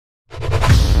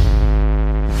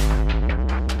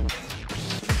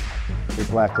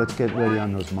Black, let's get ready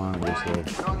on those monitors there.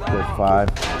 Go 5,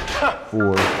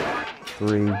 4,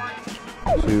 3,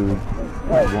 2,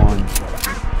 1.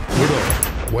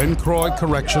 Wincroy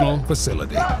Correctional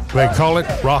Facility. They call it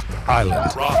Rock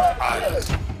Island. Rock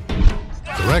Island.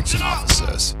 Correction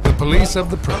officers, the police of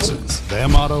the prisons. Their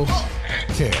motto,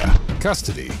 care,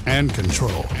 custody, and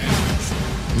control.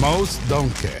 Most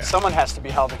don't care. Someone has to be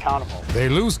held accountable. They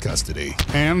lose custody,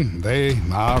 and they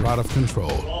are out of control.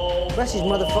 The rest of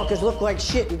these motherfuckers look like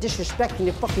shit and disrespecting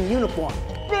their fucking uniform.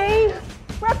 Be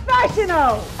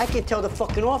professional! I can tell the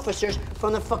fucking officers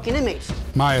from the fucking inmates.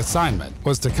 My assignment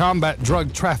was to combat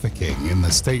drug trafficking in the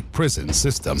state prison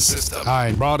system.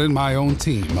 I brought in my own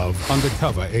team of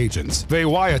undercover agents. They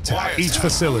wiretap each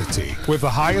facility with the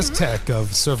highest tech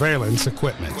of surveillance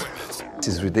equipment.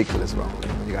 This is ridiculous, bro.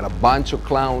 You got a bunch of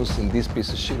clowns in this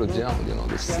piece of shit of jail, you know,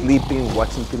 they're sleeping,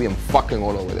 watching TV, and fucking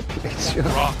all over the place, you know?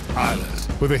 Rock Island,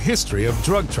 with a history of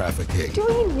drug trafficking,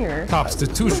 Doing here?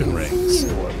 prostitution rings,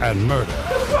 and murder.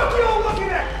 What the fuck you all looking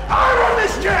at? I run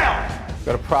this jail!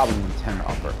 Got a problem in 10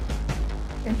 upper.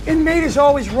 An inmate is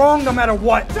always wrong no matter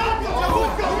what.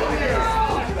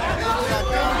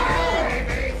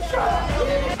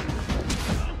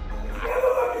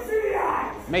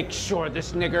 Make sure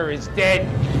this nigger is dead.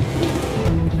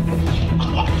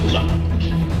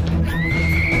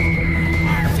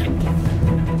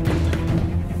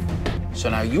 So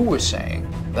now you were saying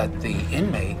that the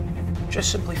inmate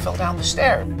just simply fell down the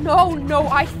stairs. No,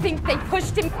 I think they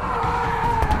pushed him.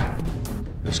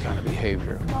 This kind of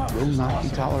behavior will not be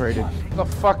tolerated. What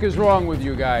the fuck is wrong with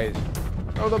you guys?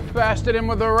 Throw the bastard in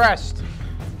with the rest.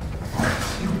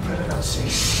 You better not say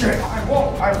shit. I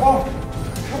won't.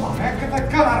 Come on, man, get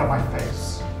that gun out of my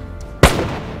face.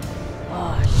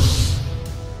 Oh,